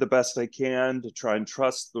going to do the best I can to try and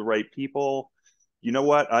trust the right people. You know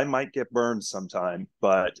what? I might get burned sometime,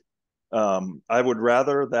 but I would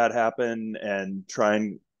rather that happen and try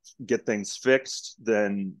and get things fixed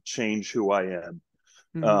than change who I am.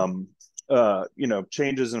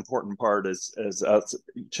 Change is an important part, as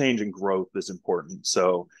change and growth is important.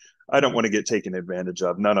 So I don't want to get taken advantage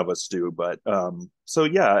of. None of us do. But so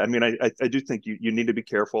yeah, I mean, I do think you need to be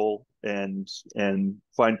careful and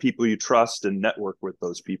find people you trust and network with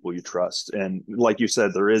those people you trust. And like you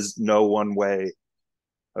said, there is no one way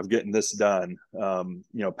of getting this done.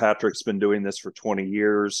 Patrick's been doing this for 20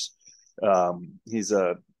 years. He's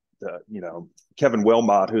Kevin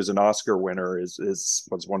Wilmot, who's an Oscar winner,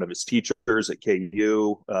 was one of his teachers at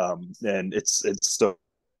KU, and it's still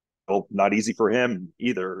not easy for him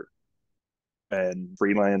either, and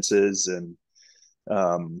freelances. And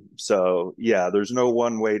so yeah, there's no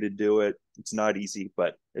one way to do it. It's not easy,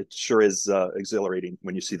 but it sure is exhilarating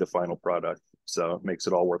when you see the final product, so it makes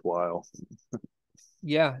it all worthwhile.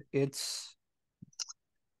 Yeah, it's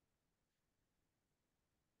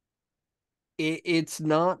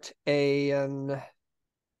not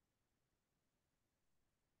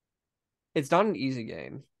it's not an easy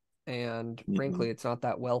game, and frankly it's not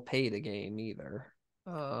that well paid a game either.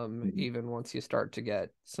 Even once you start to get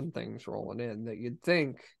some things rolling in that you'd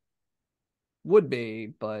think would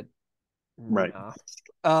be, but Right.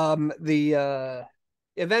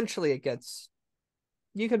 Eventually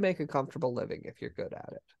you can make a comfortable living if you're good at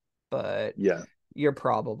it. but Yeah. you're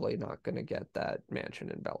probably not going to get that mansion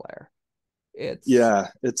in Bel Air.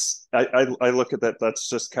 It's I look at that. That's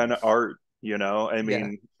just kind of art, you know. I Yeah.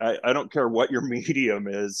 mean, I don't care what your medium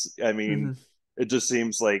is. I mean, it just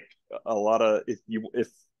seems like a lot of if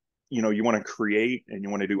you know you want to create and you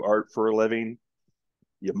want to do art for a living,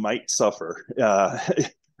 you might suffer.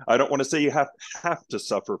 I don't want to say you have to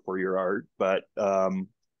suffer for your art, but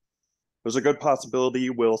there's a good possibility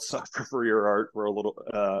you will suffer for your art for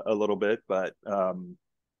a little bit. But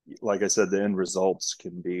like I said, the end results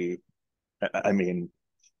can be. I mean,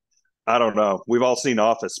 I don't know. We've all seen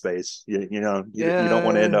Office Space. You know, you don't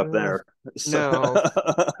want to end up there. So.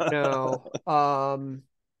 No, no.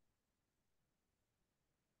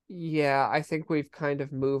 Yeah, I think we've kind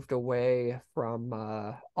of moved away from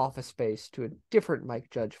Office Space to a different Mike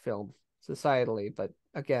Judge film societally, but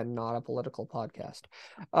again, not a political podcast.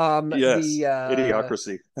 Yes,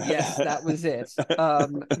 Idiocracy. Yes, that was it.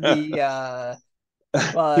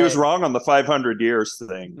 He was But wrong on the 500 years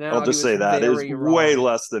thing. I'll no, he just was say that it is very way wrong.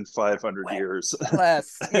 less than 500 Way years.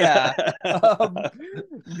 less, yeah. Um,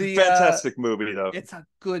 the Fantastic movie though. It's a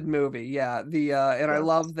good movie, yeah. And I Yeah.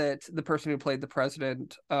 love that the person who played the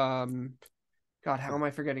president, God, how am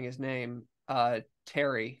I forgetting his name?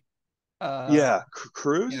 Terry. Yeah, Yeah,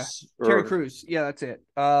 Cruz Terry or Crews. Yeah, that's it.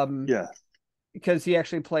 yeah. Because he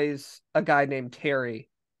actually plays a guy named Terry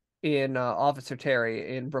in Officer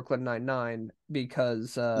Terry in Brooklyn Nine-Nine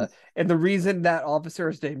because and the reason that officer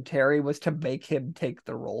is named Terry was to make him take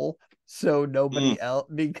the role so Mm. nobody else,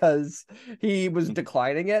 because he was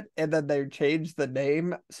declining it, and then they changed the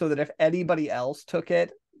name so that if anybody else took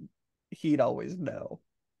it, he'd always know.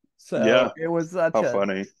 So Yeah, it was such how a,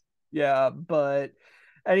 funny. yeah. But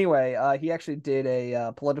anyway, he actually did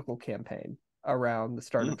a political campaign around the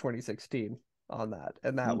start of Mm. 2016 on that,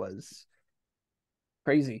 and that Mm. was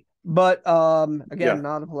crazy. But again, Yeah.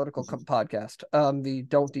 not a political podcast. The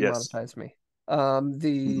don't Yes. demonetize me. Mhm.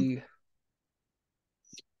 The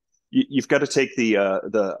You've got to take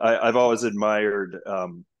I've always admired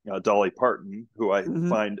Dolly Parton, who I Mhm.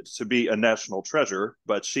 find to be a national treasure,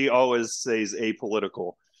 but she always stays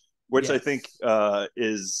apolitical, which I think Yes.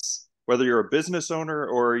 is whether you're a business owner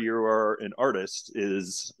or you are an artist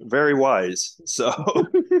is very wise. So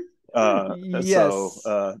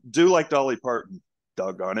Yes. do like Dolly Parton,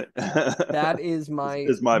 doggone it. Is my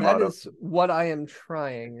That motto. is what I am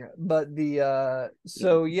trying. But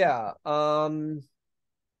so yeah,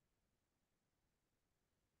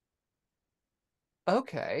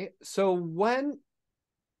 okay. So when,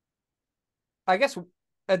 I guess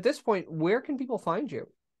at this point, where can people find you?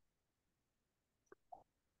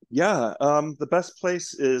 Yeah, the best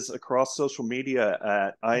place is across social media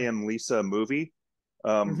at I am Lisa Movie.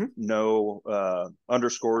 Hmm. No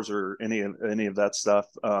underscores or any of that stuff.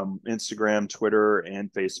 Instagram, Twitter,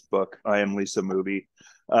 and Facebook. I am Lisa Movie.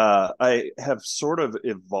 I have sort of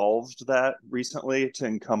evolved that recently to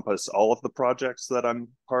encompass all of the projects that I'm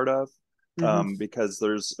part of. Hmm. Because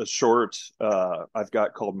there's a short I've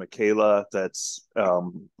got called Michaela that's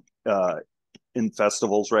in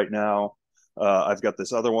festivals right now. I've got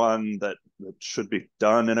this other one that should be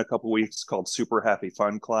done in a couple weeks called Super Happy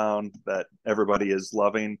Fun Clown that everybody is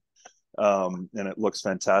loving. And it looks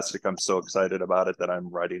fantastic. I'm so excited about it that I'm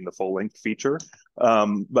writing the full length feature.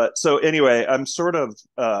 But so anyway, I'm sort of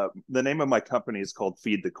the name of my company is called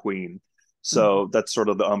Feed the Queen. Hmm. So that's sort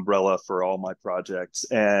of the umbrella for all my projects.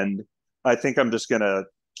 And I think I'm just gonna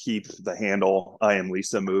keep the handle I am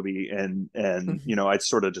Lisa Movie and Hmm. you know I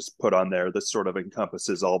sort of just put on there this sort of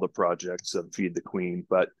encompasses all the projects of Feed the Queen,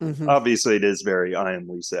 but Hmm. obviously it is very I am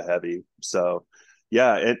Lisa heavy. So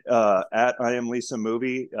yeah, it at I am Lisa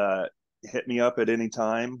Movie, hit me up at any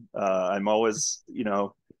time. I'm always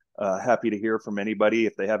happy to hear from anybody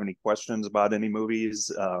if they have any questions about any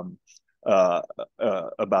movies. Uh,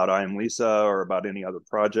 about I Am Lisa or about any other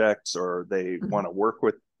projects, or they want to work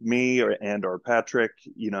with me or Patrick.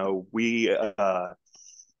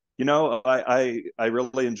 I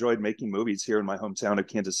really enjoyed making movies here in my hometown of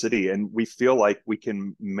Kansas City, and we feel like we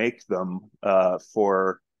can make them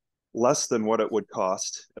for less than what it would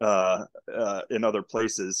cost in other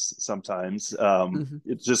places sometimes. Hmm.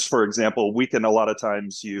 It's just, for example, we can a lot of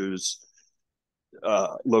times use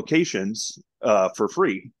locations for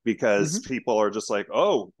free because Hmm. people are just like,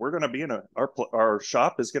 oh, we're going to be in our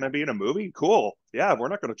shop is going to be in a movie. Cool. Yeah, we're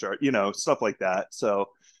not going to charge, stuff like that. So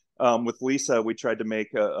with Lisa, we tried to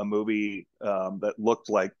make a movie that looked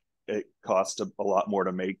like it cost a lot more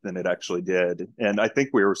to make than it actually did. And I think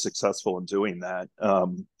we were successful in doing that.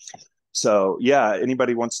 So yeah,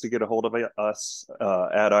 anybody wants to get a hold of us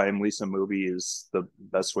at I Am Lisa Movie is the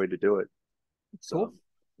best way to do it. So Cool.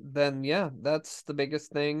 then yeah, that's the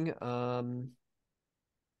biggest thing.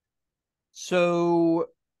 So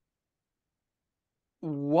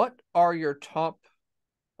what are your top,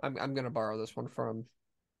 I'm gonna borrow this one from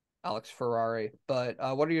Alex Ferrari, but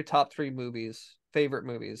what are your top three favorite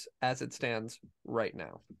movies as it stands right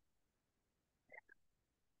now?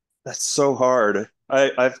 That's so hard.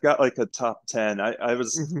 I've got like a top 10.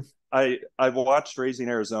 I watched Raising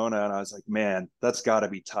Arizona and I was like, man, that's got to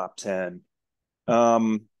be top 10.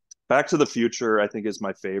 Um, Back to the Future, I think, is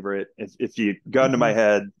my favorite. If you gun to my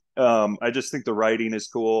head, I just think the writing is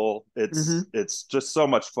cool. It's just so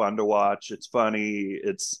much fun to watch. It's funny.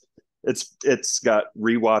 It's got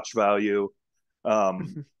rewatch value.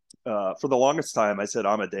 Um, for the longest time, I said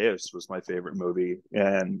Amadeus was my favorite movie,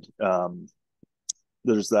 and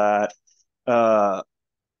there's that. Uh,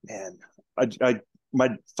 man, I my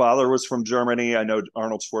father was from Germany. I know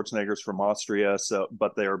Arnold Schwarzenegger's from Austria, so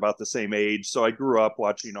but they're about the same age. So I grew up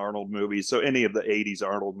watching Arnold movies. So any of the '80s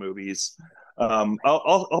Arnold movies.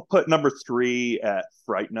 I'll put number three at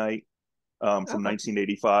Fright Night from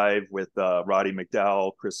 1985 with Roddy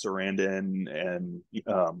McDowall, Chris Sarandon, and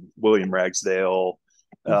William Ragsdale.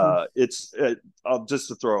 I'll just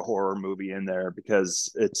to throw a horror movie in there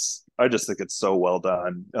because I just think it's so well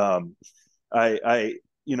done. I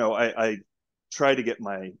try to get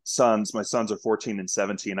my sons are 14 and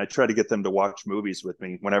 17. I try to get them to watch movies with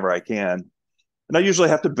me whenever I can. And I usually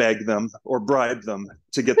have to beg them or bribe them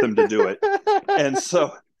to get them to do it. And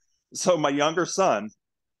so my younger son,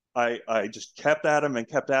 I just kept at him and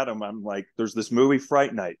kept at him. I'm like, there's this movie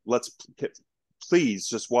Fright Night. Please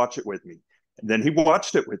just watch it with me. And then he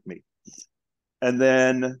watched it with me. And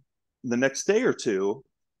then the next day or two,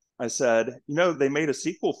 I said, they made a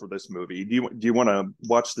sequel for this movie. Do you want to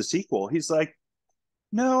watch the sequel? He's like,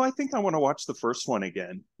 no, I think I want to watch the first one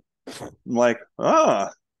again. I'm like, all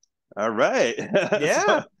right. Yeah.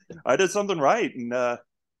 So I did something right. And,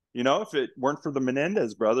 if it weren't for the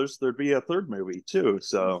Menendez brothers, there'd be a third movie too.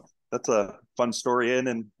 So that's a fun story in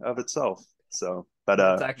and of itself. So, but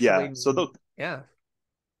that's actually, yeah. So yeah.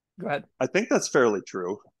 Go ahead. I think that's fairly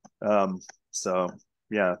true. So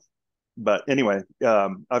yeah. But anyway,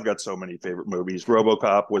 I've got so many favorite movies.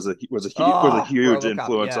 RoboCop was a huge RoboCop,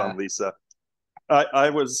 influence yeah. on Lisa. I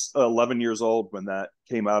was 11 years old when that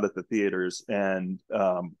came out at the theaters, and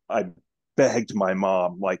I begged my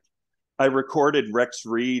mom. Like, I recorded Rex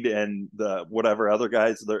Reed and the whatever other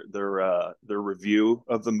guys their review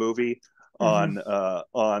of the movie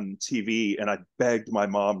on TV, and I begged my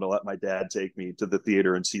mom to let my dad take me to the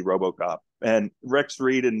theater and see RoboCop. And Rex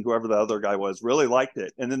Reed and whoever the other guy was really liked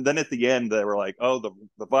it. And then at the end, they were like, "Oh,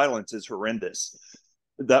 the violence is horrendous."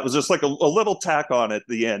 That was just like a little tack on at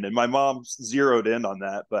the end, and my mom zeroed in on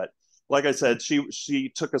that. But like I said,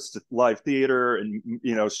 she took us to live theater, and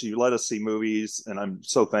she let us see movies, and I'm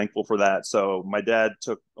so thankful for that. So my dad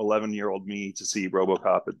took 11-year-old me to see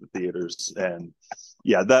RoboCop at the theaters, and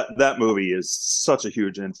yeah, that movie is such a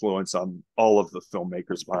huge influence on all of the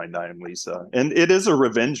filmmakers behind I Am Lisa, and it is a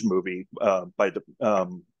revenge movie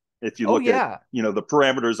if you look at the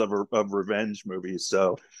parameters of revenge movies.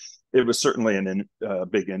 So it was certainly a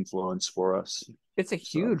big influence for us. It's a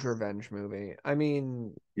huge revenge movie. I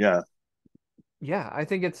mean, yeah, I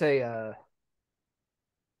think it's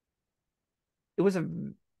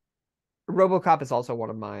RoboCop is also one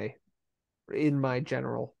of in my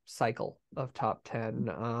general cycle of top 10.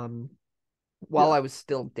 While I was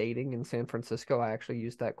still dating in San Francisco, I actually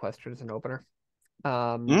used that question as an opener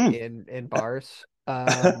in bars.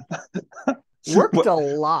 Worked a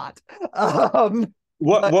lot.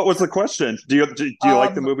 What was the question? Do you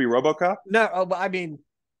like the movie RoboCop? No, I mean,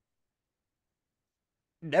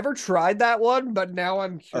 never tried that one, but now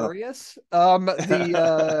I'm curious. But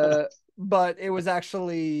it was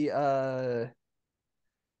actually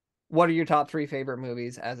what are your top three favorite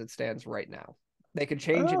movies as it stands right now? They could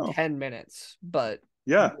change in 10 minutes, but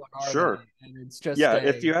yeah, what are sure. they? And it's just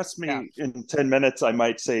if you ask me in 10 minutes, I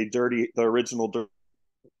might say the original Dirty.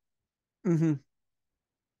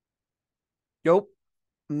 Nope.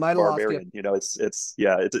 Might have Barbarian. It's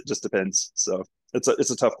it just depends. So it's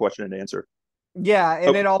a tough question to answer. Yeah,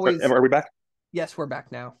 and it always. Are we back? Yes, we're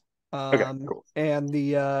back now. Okay, cool. And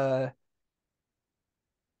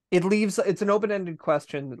it's an open-ended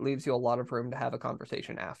question that leaves you a lot of room to have a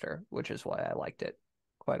conversation after, which is why I liked it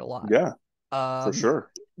quite a lot. Yeah, for sure.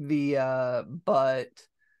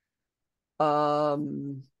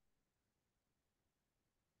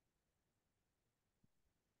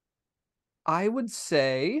 I would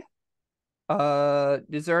say,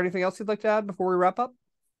 is there anything else you'd like to add before we wrap up?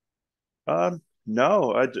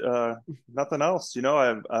 No, nothing else.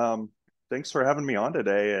 I've thanks for having me on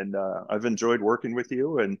today. And I've enjoyed working with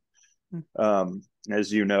you, and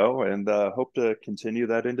as you know, and hope to continue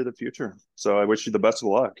that into the future. So I wish you the best of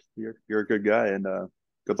luck. You're a good guy, and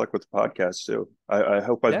good luck with the podcast too. I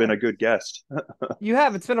hope I've been a good guest. You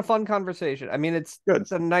have. It's been a fun conversation. I mean, it's Good.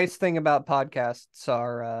 the nice thing about podcasts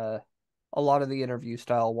are a lot of the interview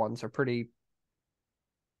style ones are pretty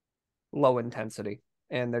low intensity,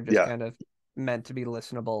 and they're just kind of meant to be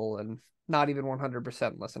listenable and not even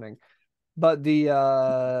 100% listening. But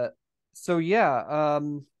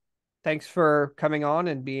thanks for coming on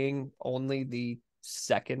and being only the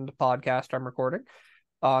second podcast I'm recording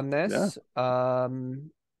on this.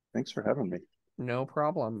 Thanks for having me. No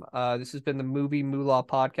problem. This has been the Movie Moolah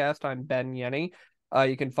Podcast. I'm Ben Yenny.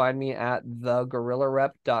 You can find me at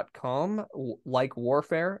theguerrillarep.com, like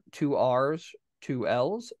warfare, 2 R's, 2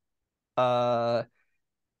 L's,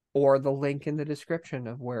 or the link in the description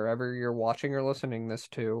of wherever you're watching or listening this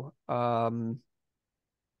to.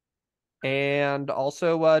 And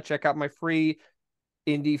also check out my free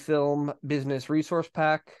Indiefilm Business Resource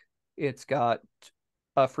Pack. It's got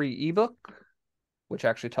a free ebook, which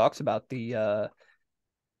actually talks about the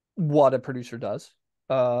what a producer does.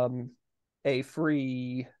 A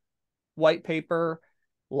free white paper,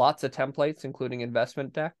 lots of templates, including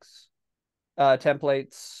investment decks,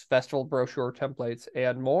 templates, festival brochure templates,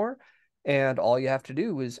 and more. And all you have to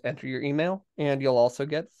do is enter your email, and you'll also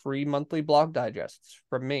get free monthly blog digests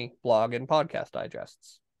from me. Blog and podcast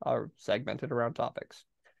digests are segmented around topics.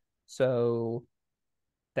 So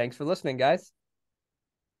thanks for listening, guys.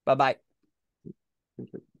 Bye-bye.